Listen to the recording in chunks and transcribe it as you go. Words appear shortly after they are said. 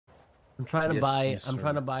I'm trying to buy. I'm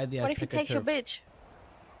trying to buy the Azteca. What if he takes your bitch?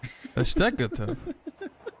 Azteca turf.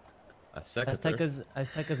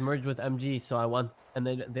 Azteca's merged with MG, so I want, and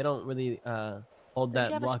they don't really hold Don't you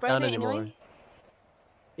that have a block spray down there anymore. anyway?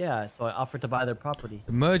 Yeah, so I offered to buy their property.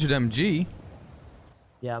 Merge with MG.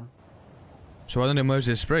 Yeah. So why don't they merge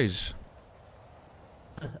their sprays?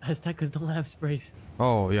 Aztecas don't have sprays.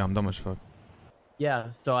 Oh yeah, I'm dumb as fuck. Yeah,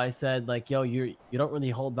 so I said like, yo, you don't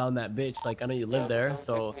really hold down that bitch. Like I know you live there,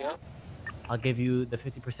 so I'll give you the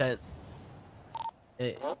 50%.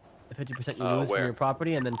 The 50% you lose from your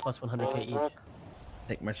property, and then plus 100k each.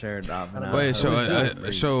 Take my share off. Wait, so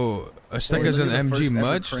Azteca's an MG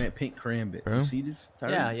merged? Pink crayon. You see this?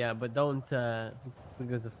 Yeah, but don't. Who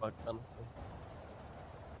gives a fuck, honestly?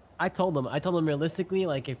 I told them realistically,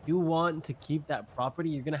 like if you want to keep that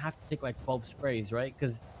property, you're gonna have to take like 12 sprays, right?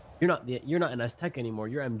 Because you're not an Azteca anymore.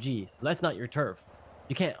 You're MG, so that's not your turf.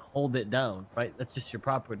 You can't hold it down, right? That's just your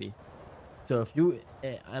property. So if you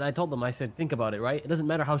and I told them, I said, think about it, right? It doesn't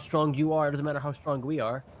matter how strong you are. It doesn't matter how strong we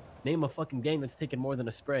are. Name a fucking gang that's taken more than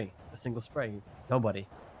a single spray. Nobody.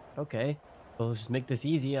 Okay. So let's just make this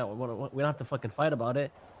easy. We don't have to fucking fight about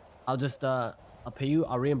it. I'll just I'll pay you.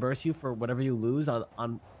 I'll reimburse you for whatever you lose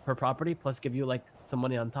on per property, plus give you like some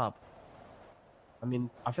money on top. I mean,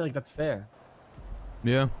 I feel like that's fair.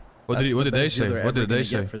 Yeah. What did they say? What did they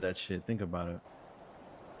say for that shit? Think about it.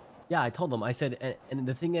 Yeah, I told them. I said, and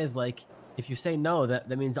the thing is, like, if you say no, that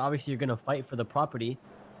means obviously you're gonna fight for the property,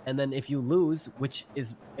 and then if you lose, which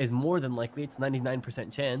is more than likely, it's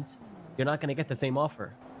 99% chance, you're not gonna get the same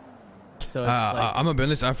offer. So it's like, I'm gonna be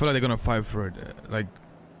honest. I feel like they're gonna fight for it. Like,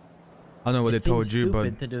 I don't know what they told you,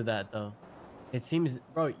 but to do that though. It seems,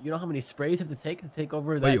 bro. You know how many sprays have to take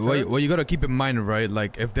over that? Well, you gotta keep in mind, right?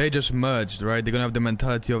 Like, if they just merged, right, they're gonna have the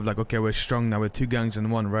mentality of like, okay, we're strong now, we're two gangs in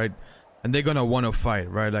one, right? And they're gonna want to fight,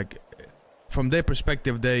 right? Like, from their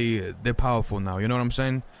perspective, they're powerful now. You know what I'm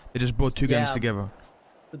saying? They just brought two gangs together.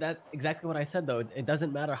 But that's exactly what I said, though. It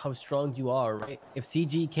doesn't matter how strong you are, right? If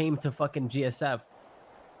CG came to fucking GSF,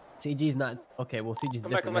 CG's not okay. Well, CG's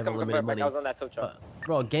different. Come back. I was on that tow truck.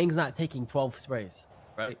 Bro, gang's not taking 12 sprays,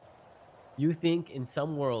 right? You think in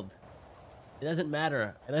some world, it doesn't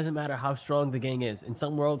matter. It doesn't matter how strong the gang is. In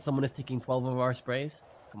some world, someone is taking 12 of our sprays.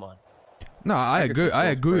 Come on. No, I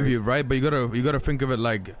agree with you, right? But you gotta think of it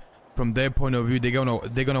like from their point of view. They're gonna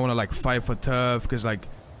want to like fight for turf because like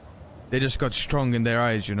they just got strong in their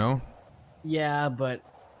eyes, you know. Yeah, but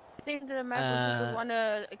I think the Americans would want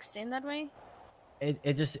to extend that way.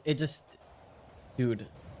 It just, dude.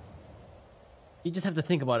 You just have to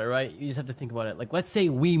think about it, right? You just have to think about it. Like, let's say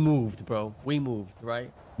we moved, bro. We moved,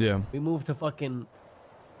 right? Yeah. We moved to fucking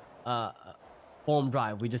Forum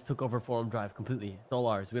Drive. We just took over Forum Drive completely. It's all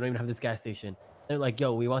ours. We don't even have this gas station. They're like,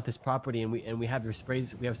 yo, we want this property and we have your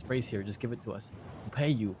sprays. We have sprays here. Just give it to us. We'll pay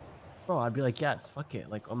you. Bro, I'd be like, yes, fuck it.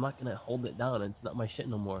 Like, I'm not gonna hold it down. It's not my shit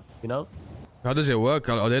no more. You know? How does it work?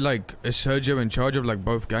 Are they like, is Sergio in charge of like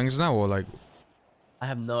both gangs now, or like? I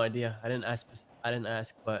have no idea. I didn't ask,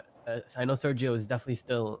 but I know Sergio is definitely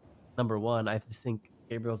still #1. I just think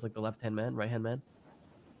Gabriel's like the left-hand man, right-hand man.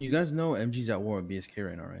 You guys know MG's at war with BSK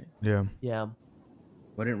right now, right? Yeah. Yeah.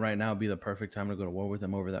 Wouldn't right now be the perfect time to go to war with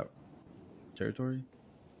them over that territory?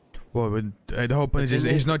 Well, but the whole point is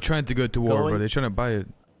he's not trying to go to war, bro. They're trying to buy it.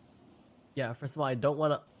 Yeah. First of all, I don't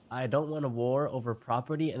want a war over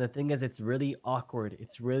property, and the thing is, it's really awkward.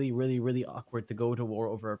 It's really, really, really awkward to go to war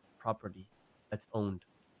over property that's owned.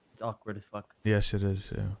 It's awkward as fuck. Yes, it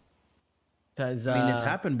is. Yeah. Because I mean, it's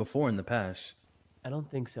happened before in the past. I don't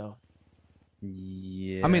think so.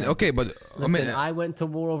 Yeah. I mean, okay, but listen, I went to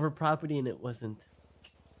war over property and it wasn't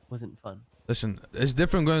fun. Listen, it's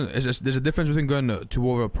different going. There's a difference between going to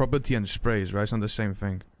war over property and sprays, right? It's not the same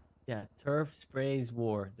thing. Yeah, turf, sprays,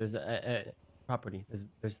 war. There's a property.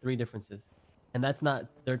 There's 3 differences, and that's not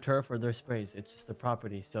their turf or their sprays. It's just the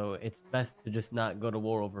property. So it's best to just not go to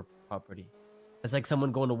war over property. It's like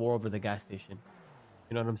someone going to war over the gas station.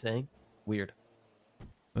 You know what I'm saying? Weird.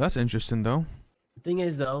 Well, that's interesting, though. The thing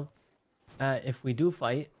is, though, if we do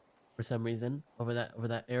fight for some reason over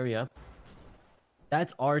that area,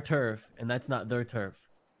 that's our turf and that's not their turf.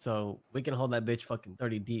 So we can hold that bitch fucking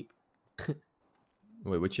 30 deep.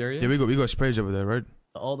 Wait, which area? Yeah, we got sprays over there, right?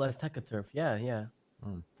 The old Azteca turf. Yeah.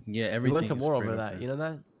 Yeah, everything. We went to war over that. You know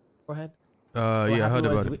that? Forehead. Yeah, I heard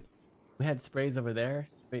about it. We had sprays over there,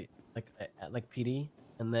 like PD,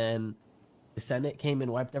 and then the Senate came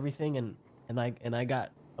and wiped everything, and I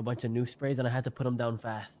got a bunch of new sprays, and I had to put them down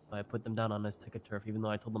fast. So I put them down on Azteca turf, even though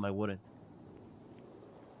I told them I wouldn't.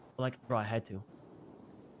 But like, bro, I had to.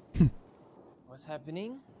 What's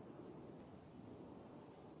happening?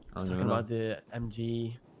 I was talking about the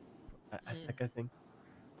MG Azteca thing.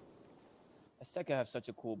 Azteca have such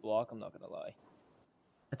a cool block. I'm not gonna lie.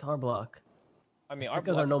 It's our block. I mean, our Aztecas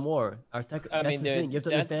are block. no more. Azteca, I that's mean, the thing. You have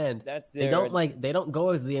to understand. That's They their. don't go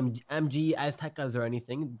as the MG Aztecas or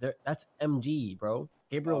anything. That's MG, bro.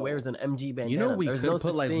 Gabriel wears an MG bandana. You know we There's could no put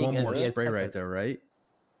such like thing one as more the spray right Aztecas. there, right?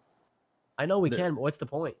 I know we can, but what's the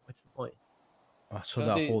point? What's the point? Oh, so Don't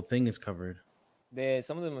that they- whole thing is covered.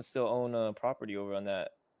 Some of them still own property over on that.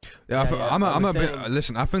 Yeah, Yeah, I'm I a was bit. saying-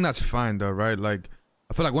 Listen, I think that's fine though, right? Like,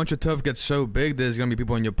 I feel like once your turf gets so big, there's gonna be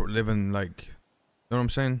people in your living like, you know what I'm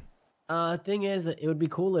saying? Thing is, it would be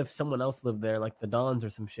cool if someone else lived there, like the Dons or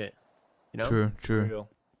some shit. You know, True, true. Real.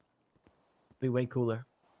 be way cooler.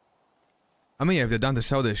 I mean, yeah, if they're down to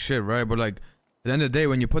sell this shit, right? But like, at the end of the day,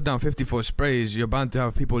 when you put down 54 sprays, you're bound to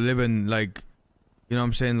have people living like, you know what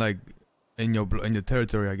I'm saying, like, in your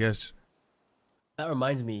territory, I guess. That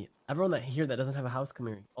reminds me, everyone that here that doesn't have a house, come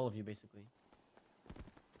here. All of you, basically.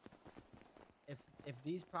 If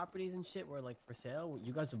these properties and shit were like for sale,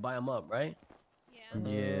 you guys would buy them up, right? Yeah.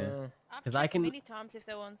 Yeah. I've 'Cause I checked can- many times if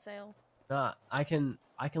they're on sale. Nah, I can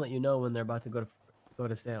let you know when they're about to go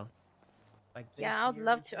to sale. Like this Yeah, I'd here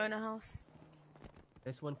love and to shit. own a house.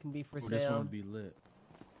 This one can be for Ooh, this one sale. would be lit.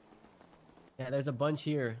 Yeah, there's a bunch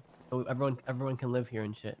here, so everyone can live here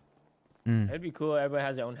and shit. Mm. It'd be cool. Everyone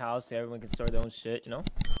has their own house. Everyone can store their own shit. You know.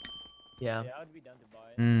 Yeah. Yeah, I'd be down to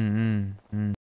buy it. Mm, mm, mm.